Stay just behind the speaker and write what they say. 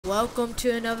Welcome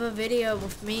to another video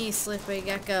with me, Slippery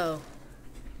Gecko.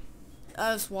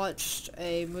 I just watched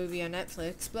a movie on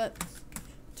Netflix, but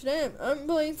today I'm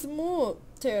playing some more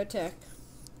TerraTech.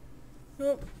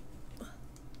 Nope.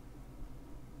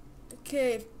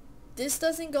 Okay, if this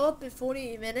doesn't go up in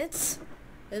 40 minutes,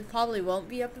 it probably won't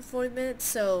be up in 40 minutes,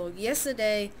 so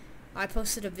yesterday I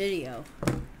posted a video.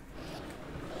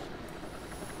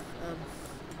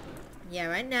 Yeah,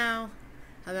 right now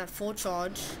I'm at full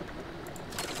charge.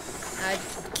 I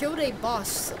killed a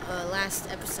boss last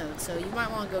episode, so you might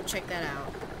want to go check that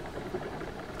out.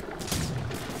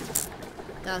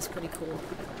 That was pretty cool.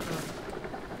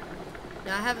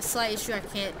 Now I have a slight issue, I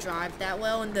can't drive that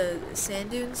well in the sand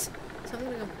dunes, so I'm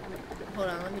gonna go, hold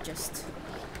on, let me just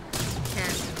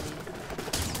casually.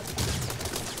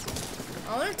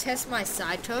 I want to test my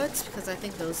side turrets because I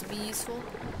think those would be useful.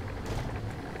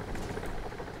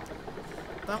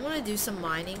 But I'm gonna do some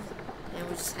mining, and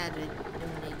we just had to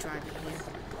eliminate driving here.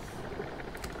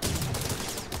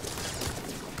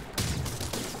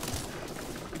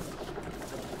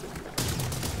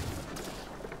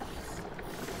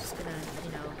 Just gonna,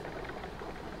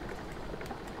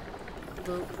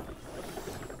 boop.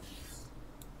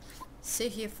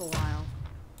 Sit here for a while.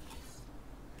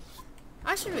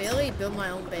 I should really build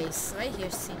my own base. Right here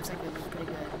seems like it would be pretty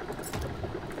good.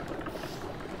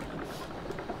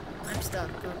 I'm stuck.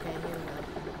 Okay, here we go.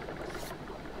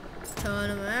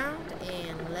 Turn around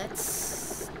and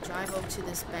let's drive over to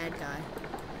this bad guy.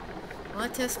 I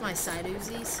want to test my side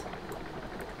Uzis.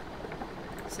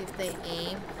 See if they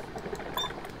aim.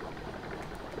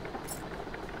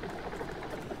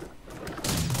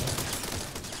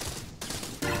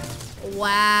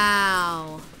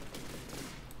 Wow.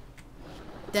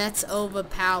 That's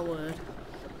overpowered.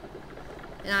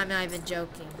 And I'm not even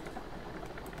joking.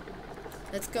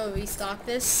 Let's go restock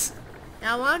this.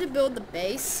 Now I wanted to build the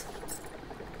base.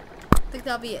 I think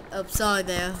that'll be upside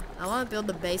there. I want to build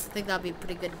the base. I think that'll be a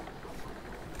pretty good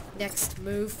next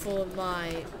move for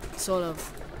my sort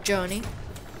of journey.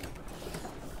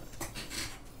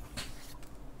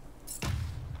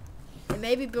 And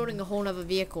maybe building a whole nother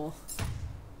vehicle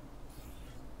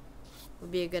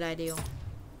would be a good idea.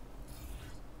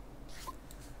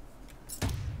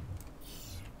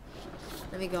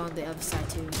 Let me go on the other side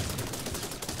too.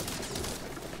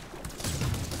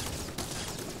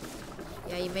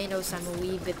 Yeah, you may notice I'm a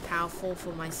wee bit powerful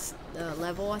for my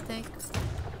level, I think.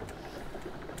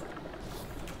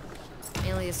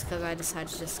 Mainly it's because I decided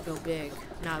to just go big,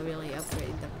 not really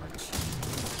upgrade that much.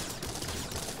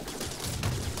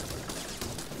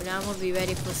 But now I'm going to be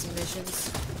ready for some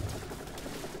missions.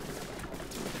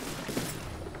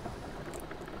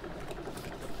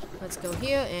 Let's go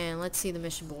here and let's see the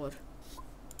mission board.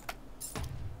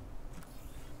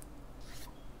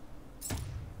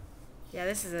 Yeah,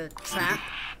 this is a trap.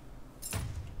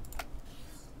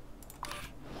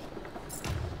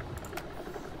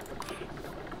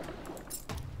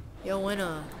 Yo,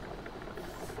 winner.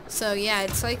 So yeah,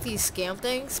 it's like these scam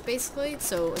things, basically.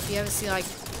 So if you ever see like,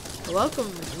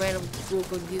 welcome random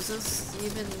Google users,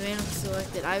 even random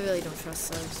selected, I really don't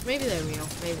trust those. Maybe they're real,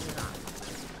 maybe they're not.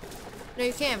 No,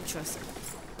 you can't trust them.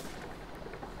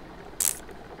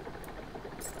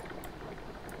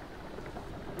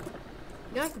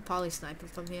 You know, I could probably snipe it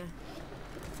from here.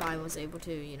 If I was able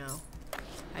to,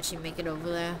 actually make it over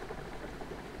there.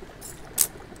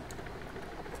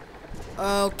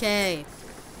 Okay.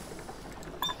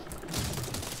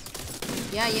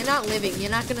 Yeah, you're not living.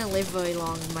 You're not gonna live very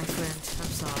long, my friend.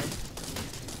 I'm sorry.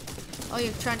 Oh,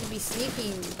 you're trying to be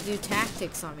sneaky and do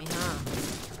tactics on me, huh?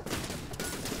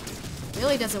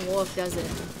 Really doesn't work, does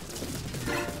it?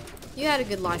 You had a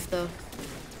good life, though.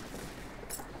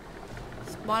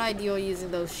 Smart idea using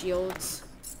those shields,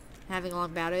 having a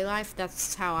long battery life.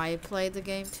 That's how I played the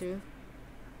game too.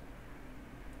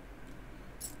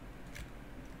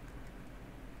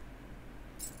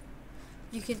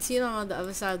 You can see them on the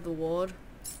other side of the world.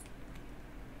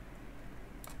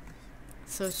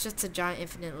 So it's just a giant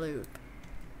infinite loop.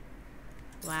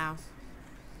 Wow.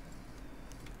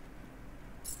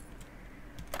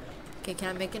 Okay,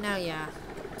 can I make it now? Yeah.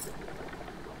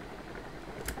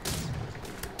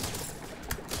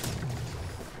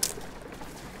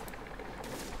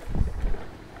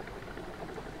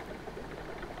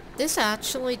 This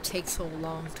actually takes a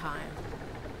long time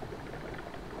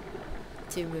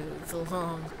to move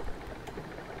along.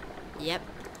 Yep,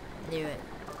 knew it.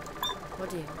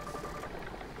 What do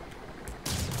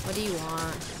you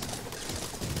want?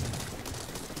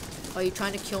 Are you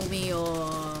trying to kill me or?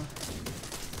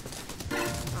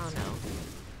 Oh no.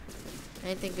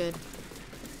 Anything good?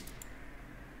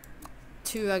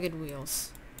 2 rugged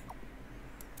wheels.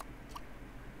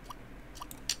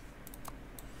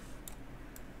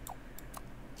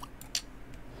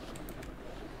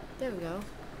 There we go.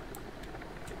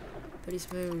 Pretty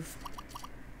smooth.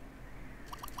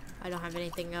 I don't have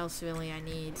anything else really I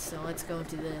need, so let's go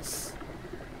into this.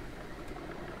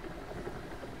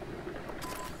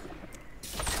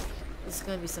 This is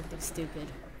gonna be something stupid.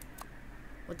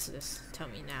 What's this? Tell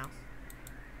me now.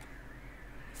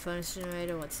 Furnace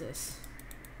generator, what's this?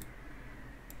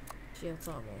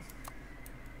 Geothermal.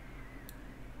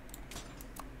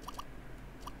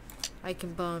 I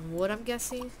can burn wood, I'm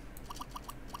guessing.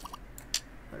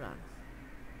 Hold on.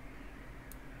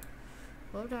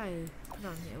 What would I put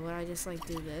on here? Would I just like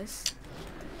do this?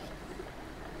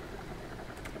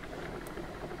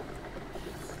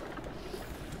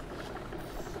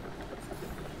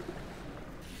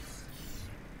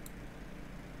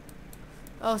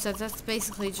 Oh, so that's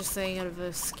basically just saying out of a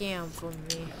scam for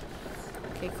me.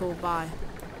 Okay, cool, bye.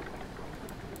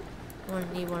 I'm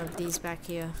gonna need one of these back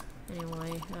here.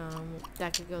 Anyway,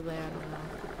 that could go there, I don't know.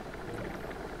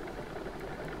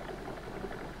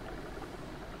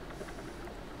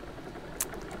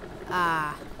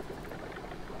 Ah.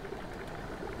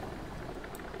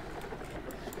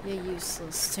 You're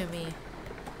useless to me.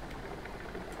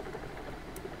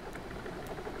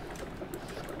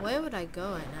 Where would I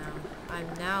go right now?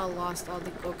 I'm now lost all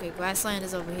the... Okay, grassland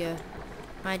is over here.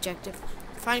 My objective.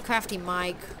 Find crafty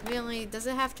Mike. Really? Does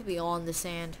it have to be all in the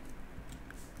sand?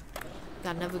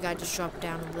 Got another guy just dropped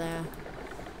down over there.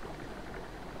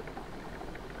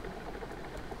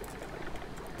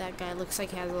 That guy looks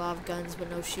like he has a lot of guns but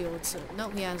no shields. So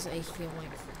nope, he has a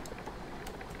healing.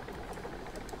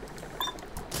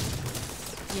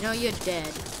 You know you're dead.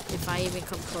 If I even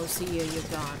come close to you, you're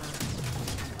gone.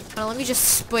 Oh, let me just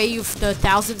spray you with the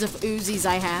thousands of Uzis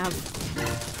I have.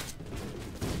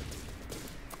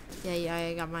 Yeah,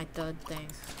 I got my third thing.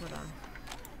 Hold on.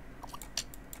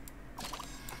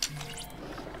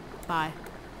 Bye.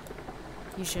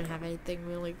 You shouldn't have anything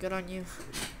really good on you.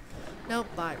 Nope,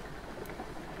 bye.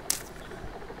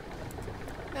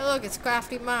 Hey look, it's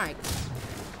Crafty Mike.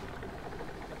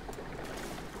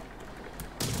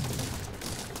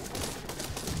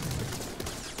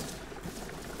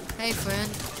 Hey friend.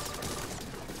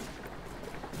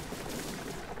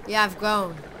 Yeah, I've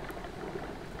grown.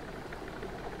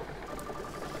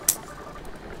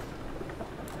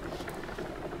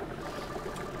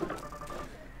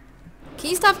 Can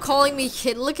you stop calling me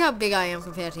kid? Look how big I am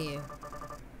compared to you.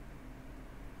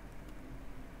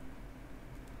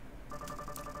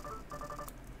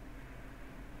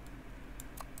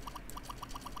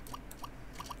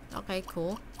 Okay,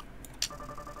 cool.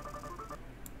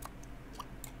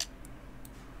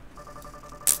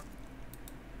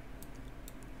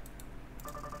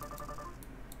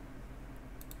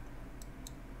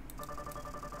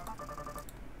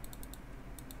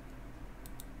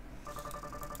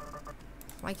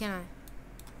 Why can't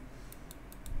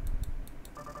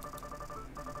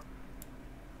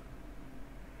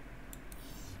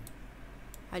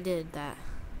I did that.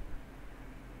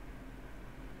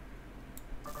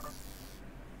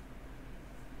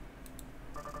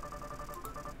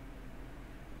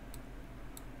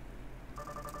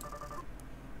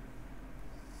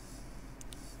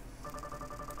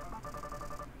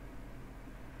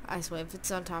 I swear, if it's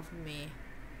on top of me.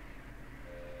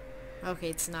 Okay,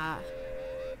 it's not.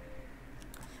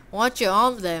 Want your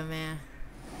arm there, man.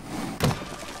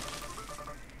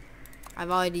 I've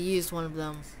already used one of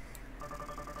them.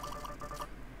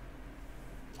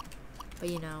 But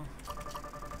you know.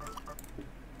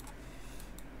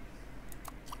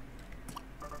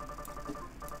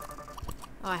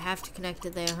 Oh, I have to connect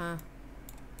it there, huh?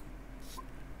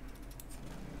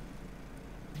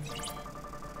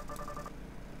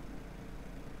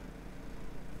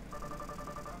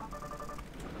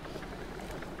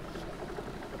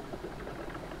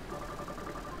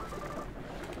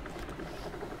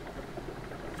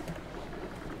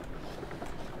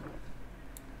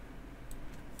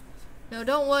 No,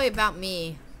 don't worry about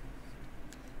me.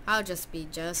 I'll just be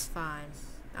just fine.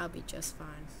 I'll be just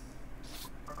fine.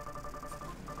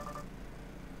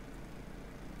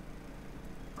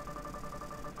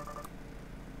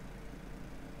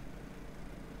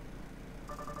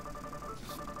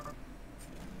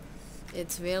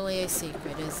 It's really a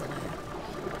secret, isn't it?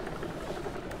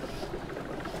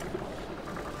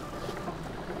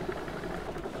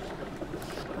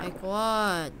 Like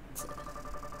what?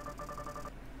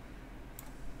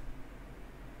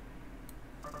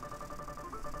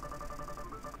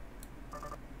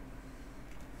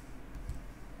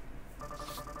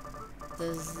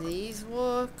 Does these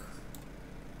work?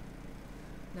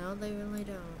 No, they really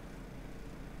don't.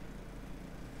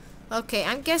 Okay,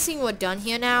 I'm guessing we're done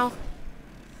here now.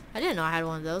 I didn't know I had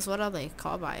one of those. What are they?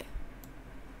 Carbide.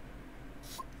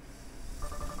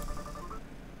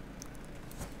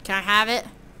 Can I have it?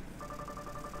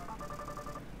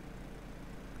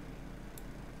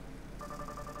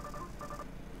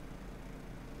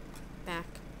 Back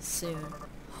soon.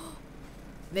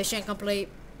 Mission complete.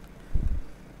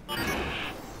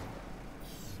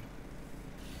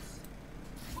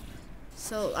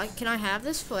 So, can I have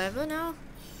this forever now?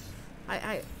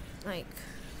 Like...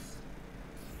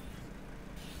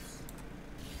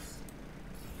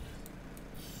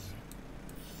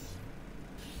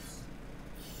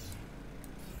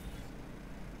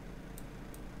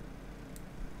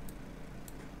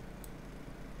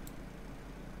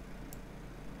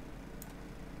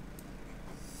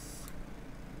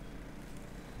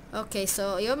 Okay,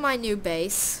 so you're my new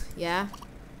base, yeah?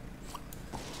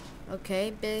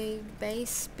 Okay, big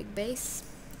base, big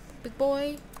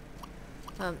boy.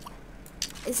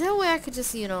 Is there a way I could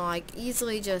just, you know, like,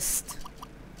 easily just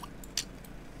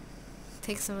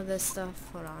take some of this stuff?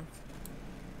 Hold on.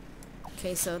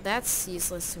 Okay, so that's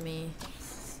useless to me.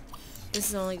 This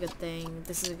is the only good thing.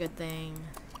 This is a good thing.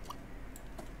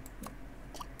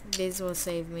 These will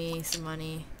save me some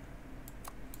money.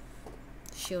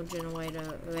 Shield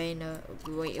generator, Rainer,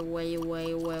 whoa.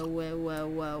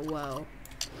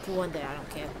 For one day, I don't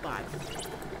care.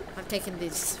 5. I'm taking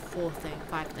these 4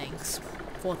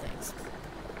 things.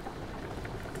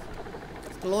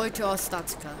 Glory to our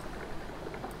Statska.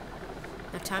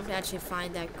 Now time to actually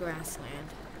find that grassland.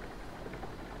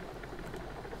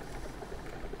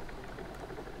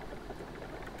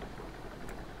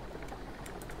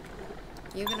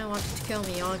 You're gonna want to kill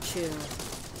me, aren't you?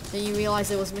 Then you realize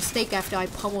it was a mistake after I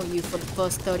pummeled you for the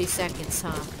first 30 seconds,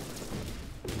 huh?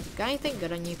 Got anything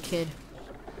good on you, kid?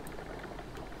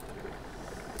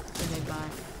 Okay, bye.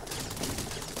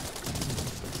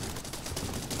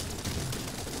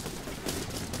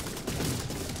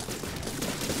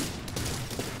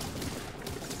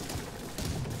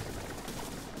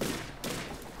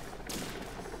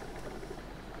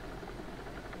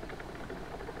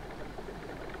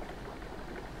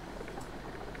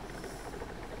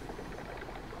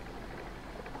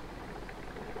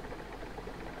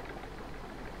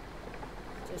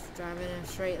 Just driving in a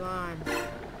straight line.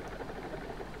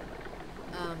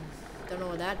 Don't know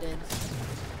what that did.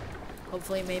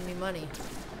 Hopefully it made me money.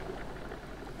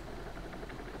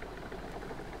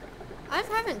 I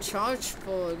haven't charged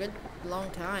for a good long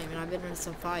time and I've been in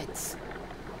some fights.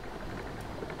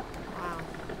 Wow.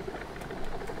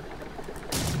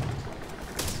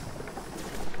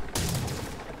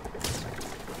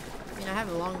 I mean, I have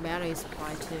a long battery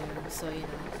supply too, so you know.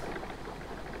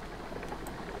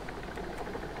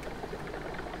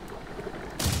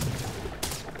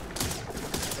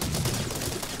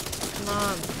 Come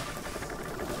on.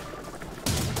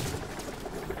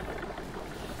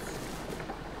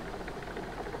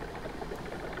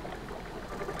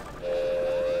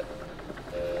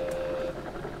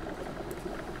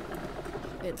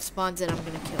 It spawns it, I'm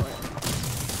gonna kill it.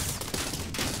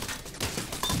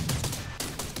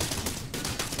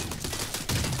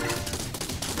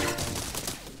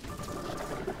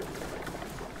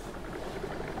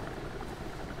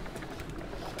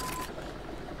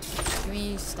 Give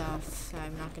me stuff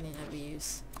I'm not gonna ever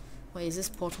use. Wait, is this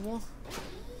portable?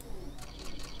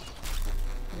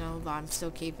 No, but I'm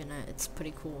still keeping it. It's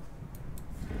pretty cool.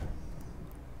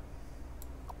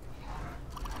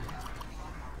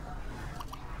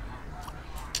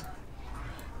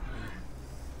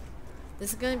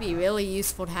 This is gonna be really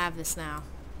useful to have this now.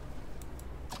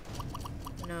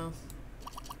 No.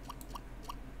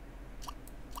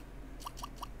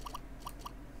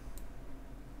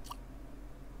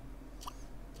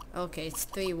 Okay, it's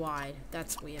 3 wide.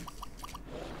 That's weird.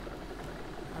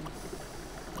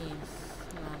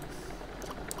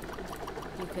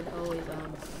 You could always,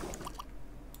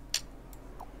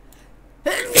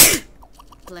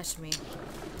 bless me.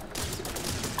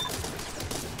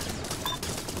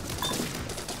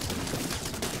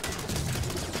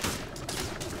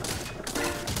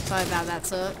 Sorry about that,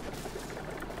 sir.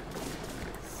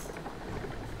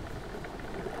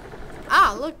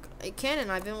 Ah, look, a cannon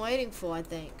I've been waiting for, I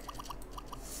think.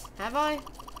 Have I?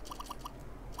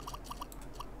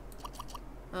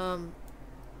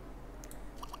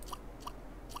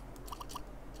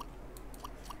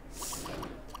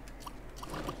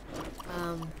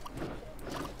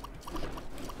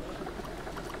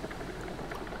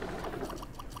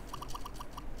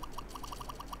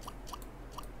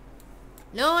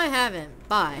 No, I haven't.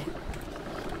 Bye.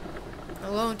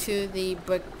 I'm going to the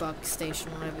brick buck station,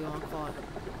 whatever you want to call it.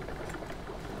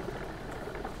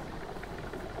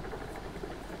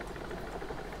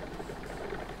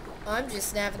 I'm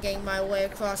just navigating my way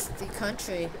across the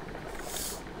country.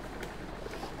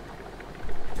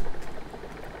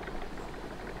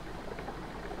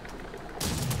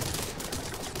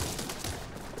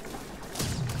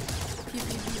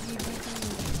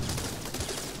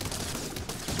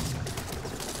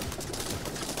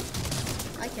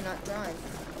 not drive.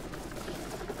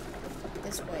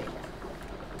 This way.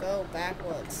 Go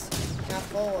backwards, not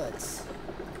forwards.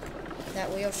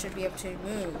 That wheel should be able to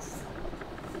move.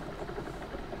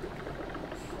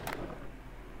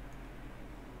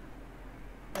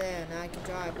 There, now I can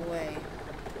drive away.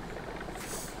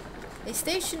 A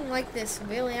station like this,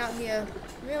 really out here,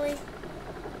 really?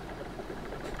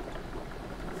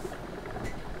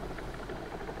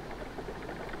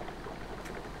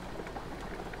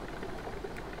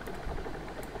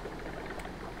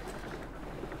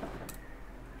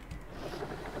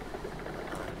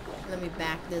 Let me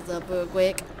back this up real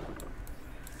quick.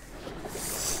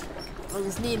 I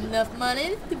just need enough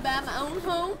money to buy my own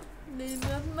home. Need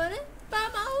enough money to buy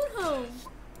my own home.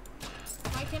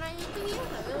 Why can't I enter here?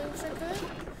 I really wish I could.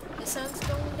 The sun's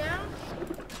going down.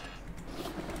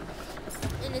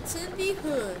 And it's in the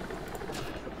hood.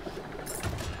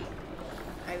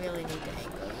 I really need to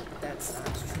angle. That's not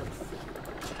true.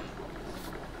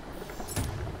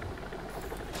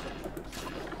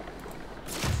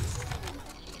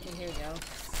 Okay, here we go.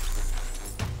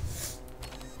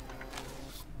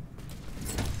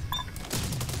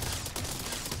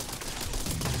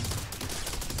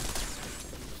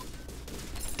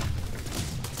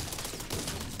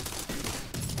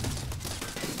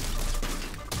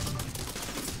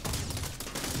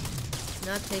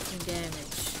 Not taking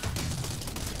damage.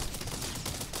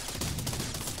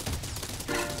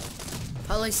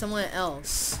 Probably somewhere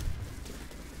else.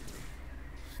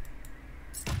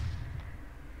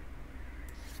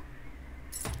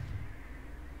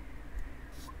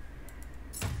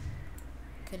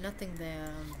 Okay, nothing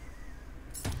there.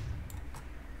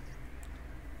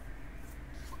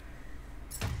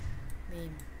 I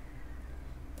mean,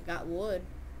 I got wood.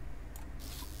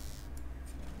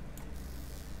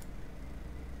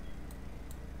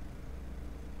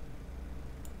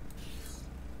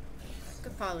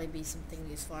 Could probably be something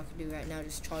useful I could do right now,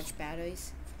 just charge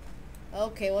batteries.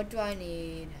 Okay, what do I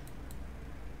need?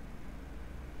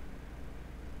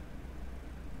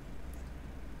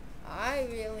 I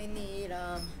really need,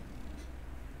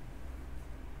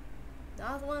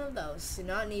 not one of those. Do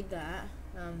not need that.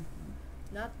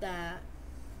 Not that.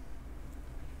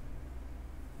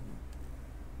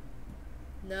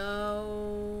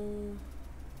 No.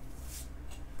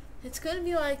 It's gonna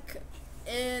be like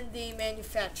in the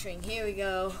manufacturing. Here we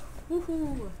go.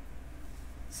 Woohoo!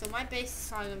 So my base is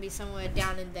probably gonna be somewhere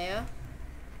down in there.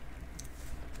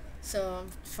 So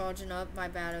I'm charging up my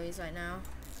batteries right now.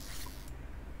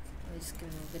 Let me just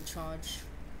give them a good charge.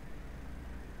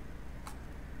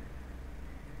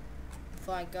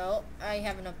 Before I go, I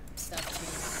have enough stuff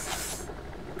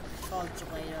to charge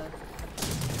later.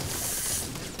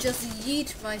 Just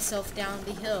yeet myself down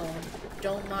the hill.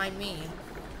 Don't mind me.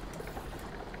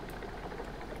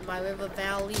 My river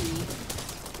valley.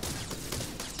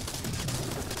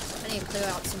 I need to clear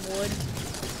out some wood.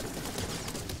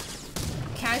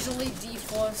 Casually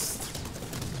deforest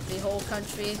the whole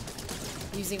country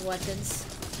using weapons.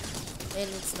 And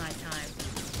it's nighttime.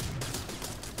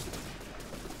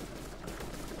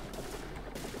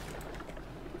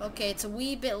 Okay, it's a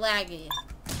wee bit laggy.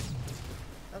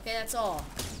 Okay, that's all.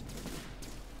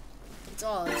 It's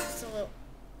all. It's just a little.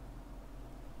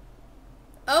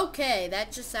 Okay,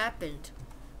 that just happened.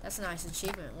 That's a nice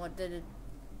achievement. What did it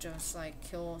just like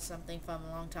kill something from a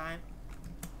long time?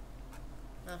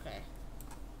 Okay.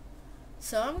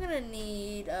 So I'm gonna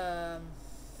need I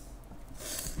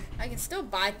can still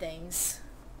buy things.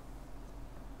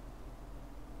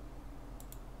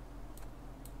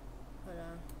 Hold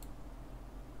on.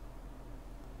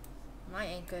 Am I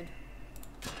anchored?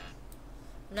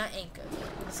 I'm not anchored.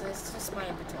 So it's just my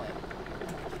inventory.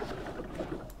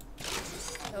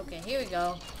 Okay, here we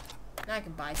go. Now I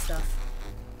can buy stuff.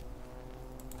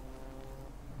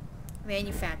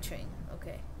 Manufacturing.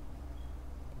 Okay.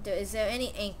 Is there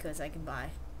any anchors I can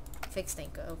buy? Fixed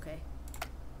anchor. Okay.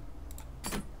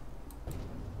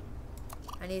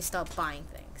 I need to start buying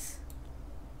things.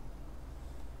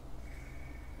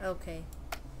 Okay.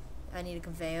 I need a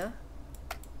conveyor.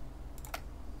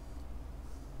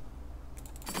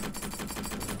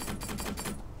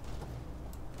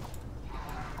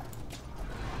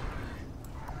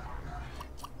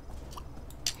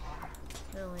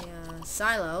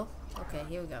 Silo. Okay,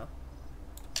 here we go.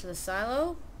 So the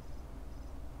silo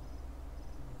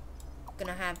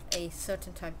gonna have a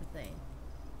certain type of thing.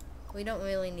 We don't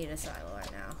really need a silo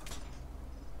right now.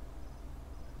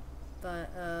 But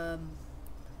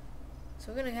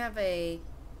so we're gonna have a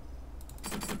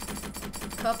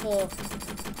couple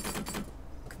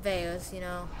conveyors, you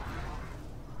know.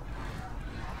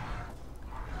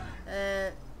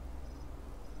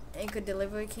 Anchor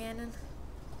delivery cannon.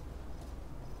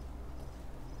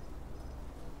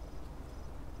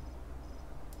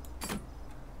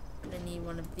 need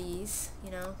one of these,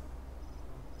 you know.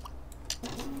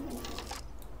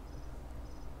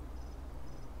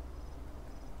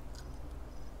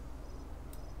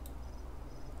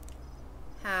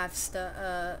 Have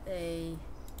a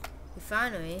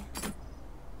refinery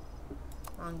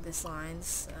along this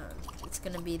lines. It's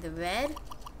gonna be the red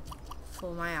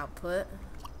for my output.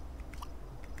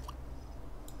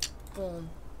 Boom.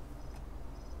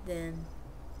 Then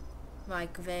my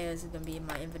conveyors are gonna be in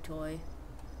my inventory.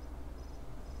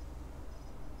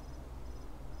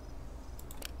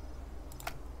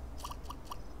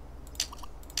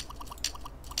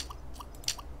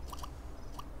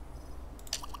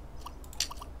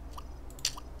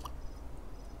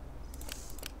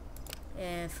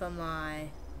 And for my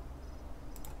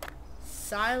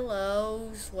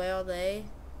silos, where are they?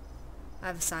 I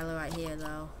have a silo right here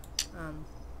though.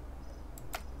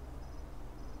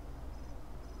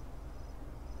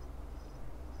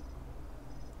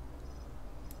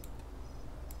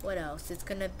 What else? It's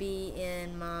gonna be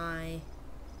in my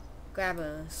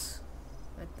grabbers,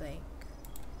 I think.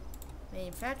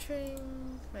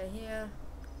 Manufacturing, right here.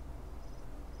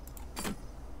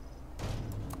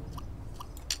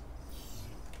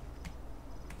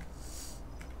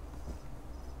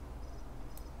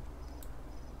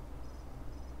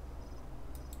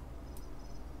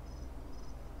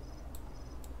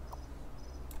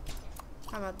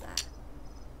 How about that?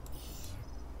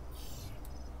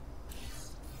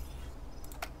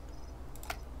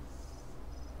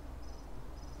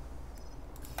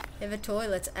 Inventory,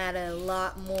 let's add a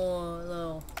lot more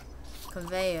little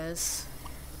conveyors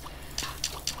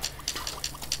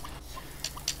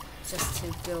just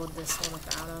to build this one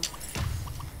out of.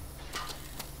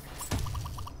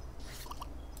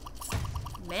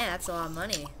 Man, that's a lot of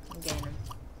money I'm gaining.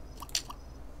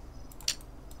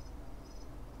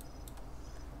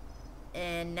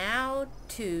 And now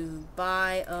to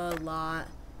buy a lot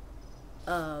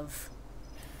of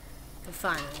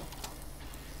refinery.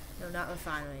 No, not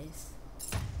refineries.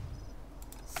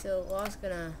 So what's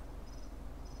gonna...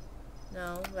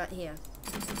 No, right here.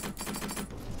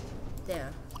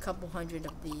 There, a couple hundred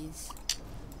of these.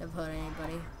 Never hurt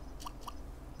anybody.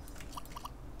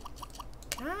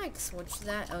 Can I like switch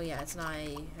that? Oh yeah, it's not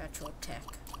a actual tech.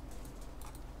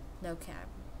 No cab.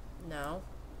 No.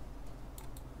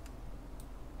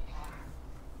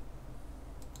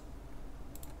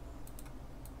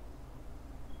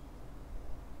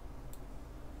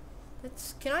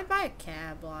 Can I buy a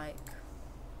cab, like?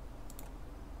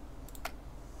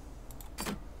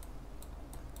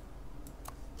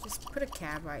 Just put a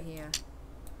cab right here.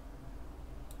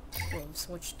 Boom,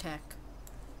 switch tech.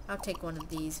 I'll take one of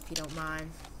these if you don't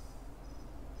mind.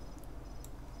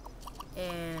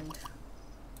 And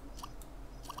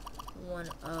one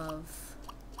of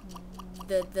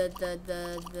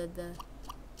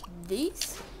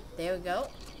these. There we go.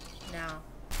 Now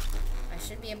I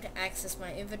should be able to access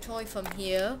my inventory from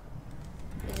here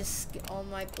and just get all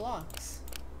my blocks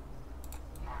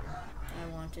I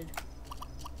wanted.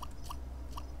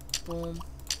 Boom,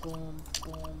 boom,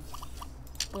 boom,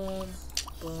 boom,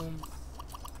 boom,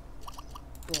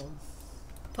 boom.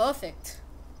 Perfect.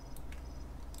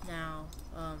 Now,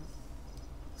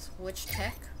 switch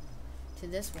tech to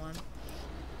this one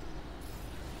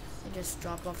and just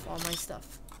drop off all my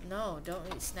stuff. No, don't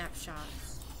eat snapshot.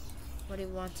 What do you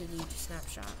want to do to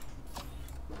snapshot?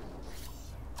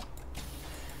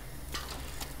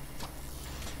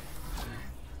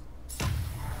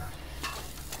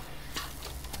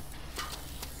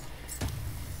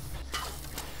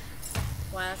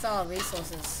 Wow, that's all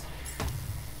resources.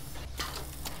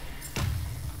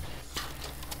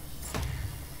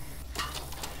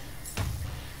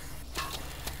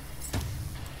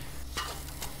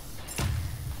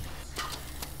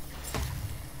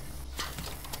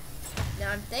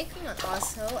 Now I'm thinking on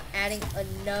also adding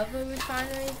another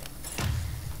refinery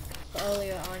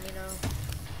earlier on, you know.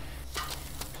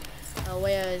 Oh,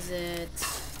 where is it?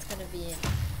 It's gonna be in...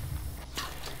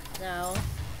 No.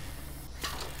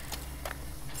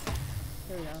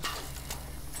 Here we go.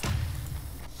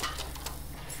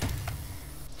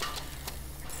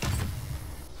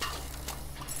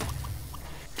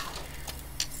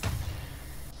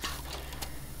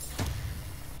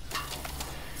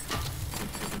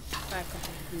 Buy a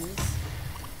couple of these.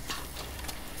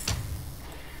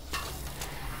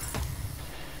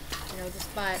 You know,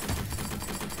 just buy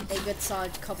a good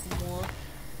solid couple more.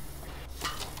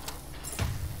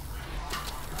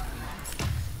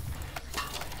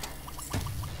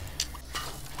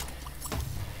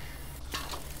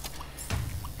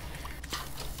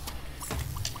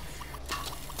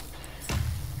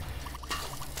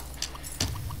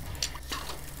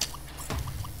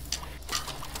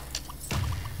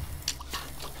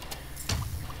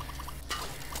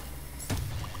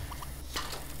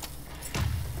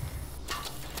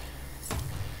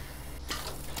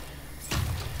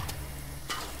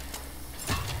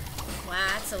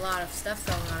 That's a lot of stuff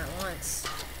going on at once.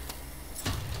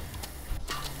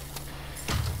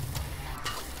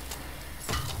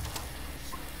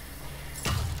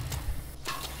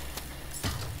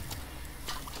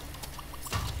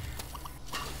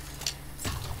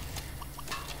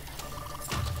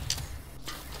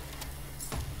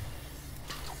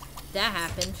 That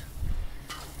happened.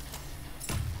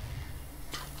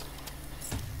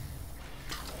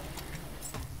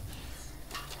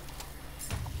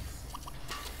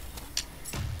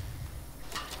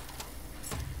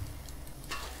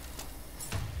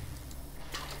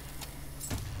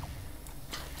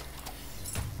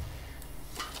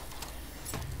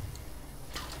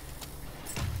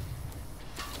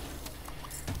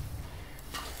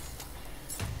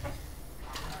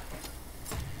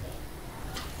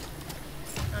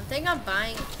 I think I'm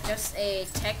buying just a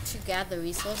tech to gather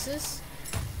resources.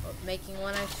 Or making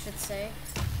one, I should say.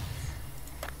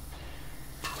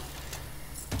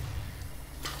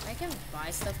 I can buy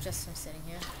stuff just from sitting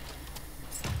here.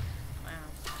 Wow.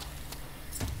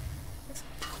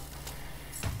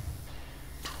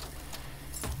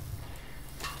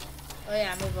 Oh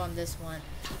yeah, move on this one.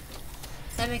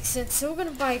 That makes sense. So we're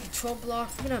gonna buy a control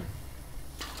block. I'm gonna...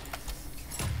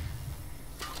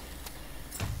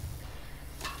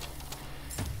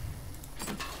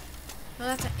 Oh,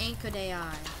 that's an anchored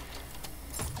AI.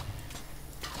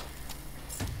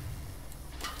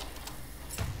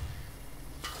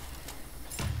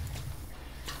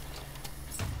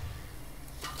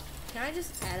 Can I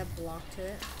just add a block to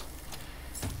it?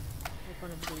 Like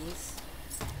one of these.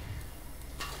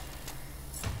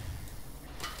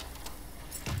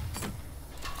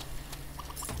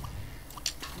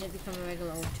 And it become a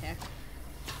regular old tech.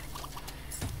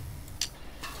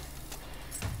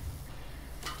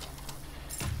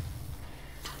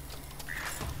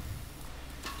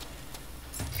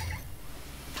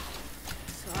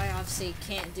 So I obviously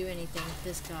can't do anything with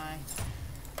this guy.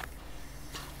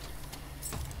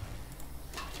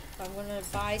 I'm gonna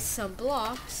buy some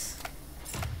blocks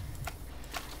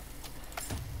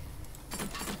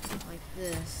like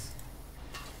this.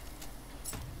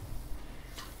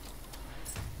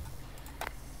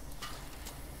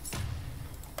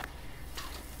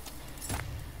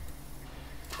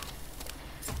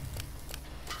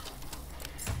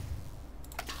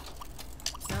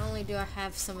 Not only do I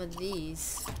have some of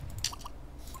these,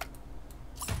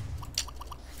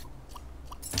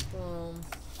 boom.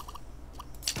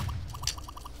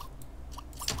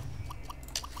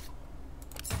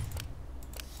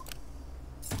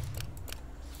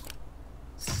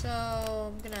 So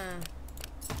I'm gonna...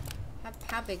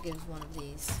 How big is one of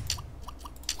these?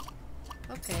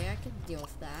 Okay, I can deal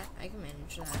with that. I can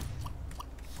manage that.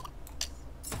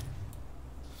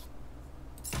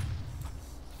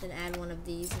 Then add one of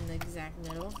these in the exact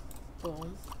middle.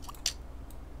 Boom.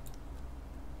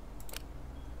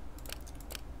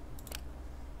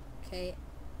 Okay.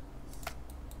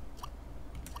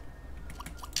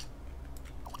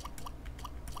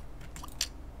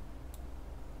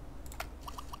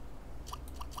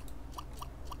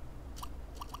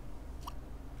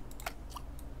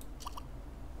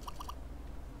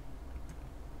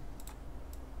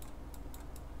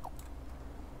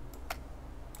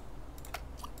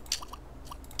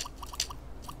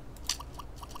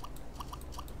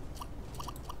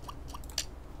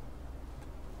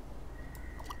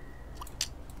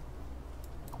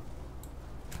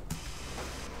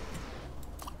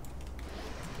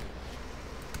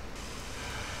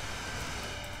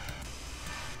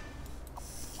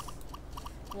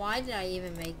 Why did I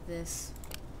even make this?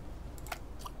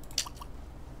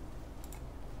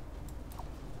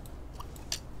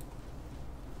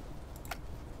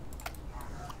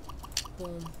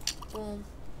 Boom, boom.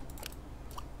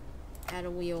 Add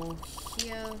a wheel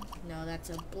here. No, that's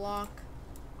a block.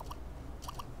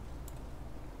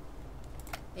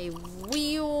 A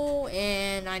wheel,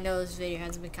 and I know this video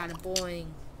has been kind of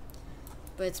boring,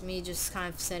 but it's me just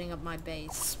kind of setting up my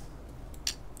base.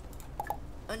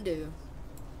 Undo.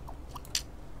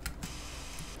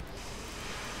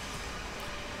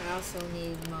 I also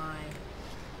need my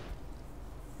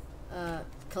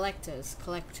collectors.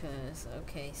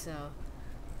 Okay, so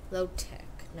low tech,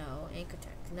 no. Anchor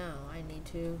tech, no. I need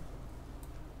to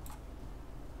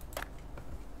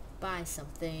buy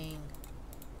something.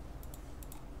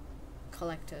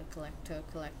 Collector.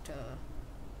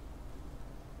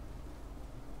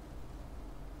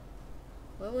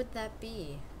 What would that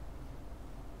be?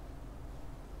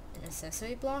 An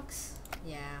accessory blocks?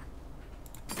 Yeah.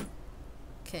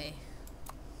 Okay.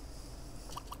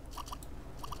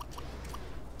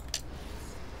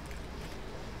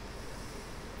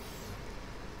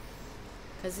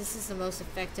 Because this is the most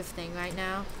effective thing right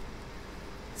now.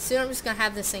 Soon I'm just going to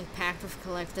have this thing packed with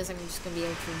collectors. I'm just going to be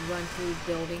able to run through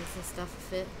buildings and stuff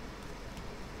with it.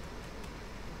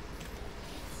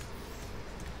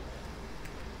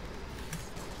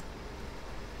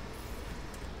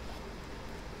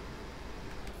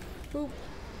 Boop.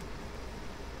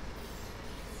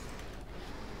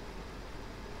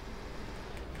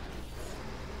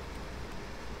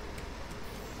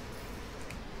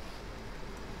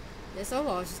 This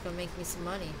overall is just gonna make me some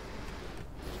money.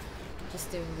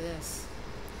 Just doing this.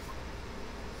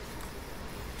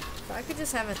 If I could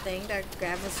just have a thing that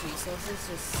grabs us resources,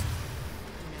 just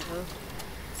never.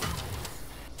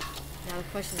 Now the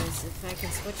question is, if I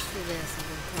can switch to this and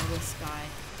then tell this guy.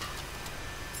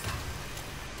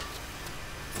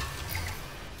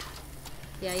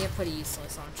 Yeah, you're pretty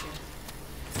useless, aren't you?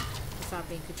 Without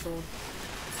being controlled.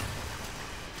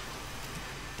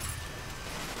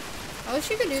 I wish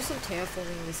you could do some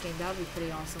terraforming in this game. That would be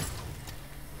pretty awesome.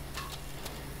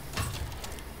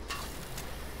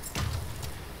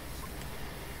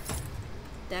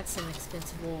 That's some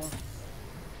expensive wool.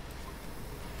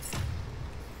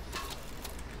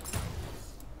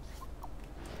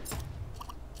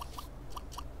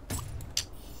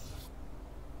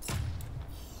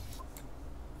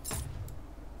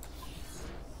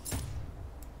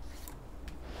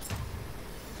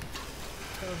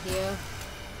 Go here.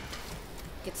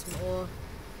 Get some ore.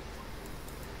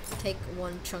 Take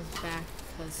one chunk back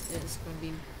because it's going to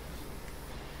be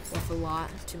worth a lot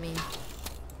to me.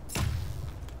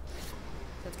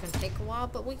 That's going to take a while,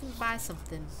 but we can buy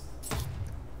something.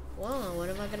 Whoa, what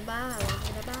am I going to buy? What am I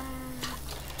going to buy?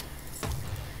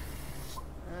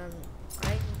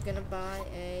 I'm going to buy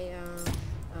a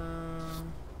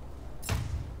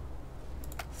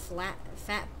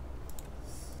fat.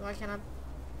 Why can't I?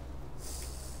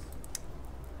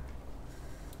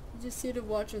 You just here to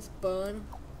watch us burn?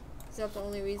 Is that the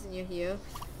only reason you're here?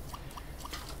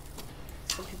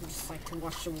 Some people just like to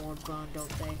watch the world burn, don't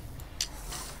they?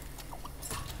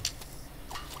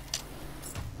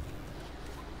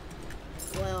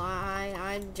 Well,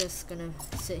 I'm just gonna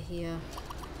sit here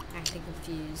acting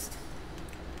confused.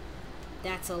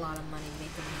 That's a lot of money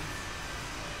making me.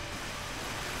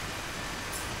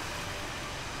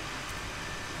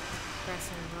 Grass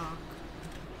and rock.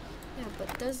 Yeah,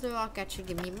 but does the rock actually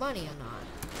give me money or not?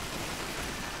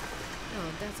 No,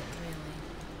 it doesn't really.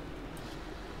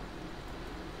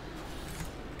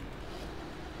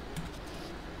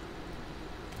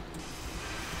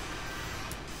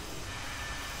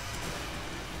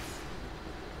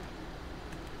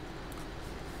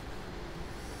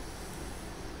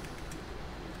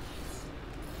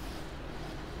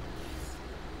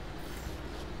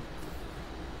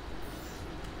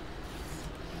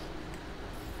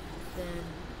 Then,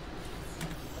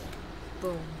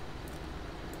 boom.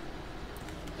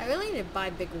 I really need to buy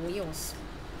big wheels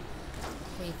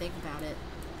when you think about it.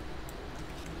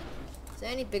 Is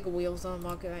there any big wheels on the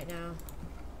market right now?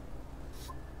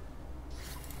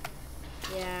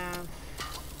 Yeah.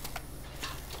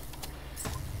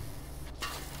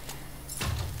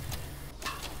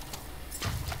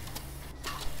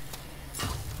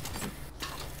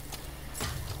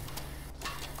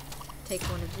 Take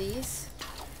one of these.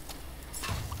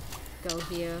 Go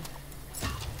here.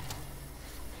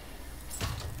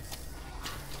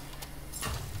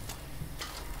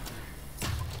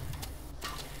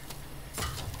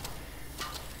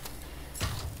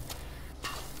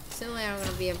 Soon I'm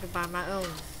gonna be able to buy my own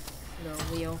little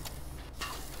wheel.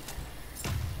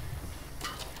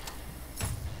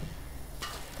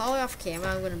 Probably off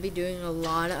camera I'm gonna be doing a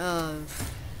lot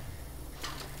of,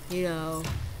 you know,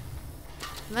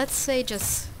 let's say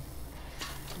just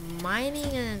mining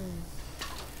and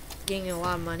getting a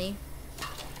lot of money.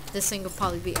 This thing will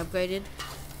probably be upgraded.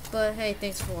 But hey,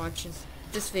 thanks for watching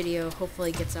this video. Hopefully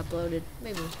it gets uploaded.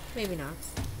 Maybe not.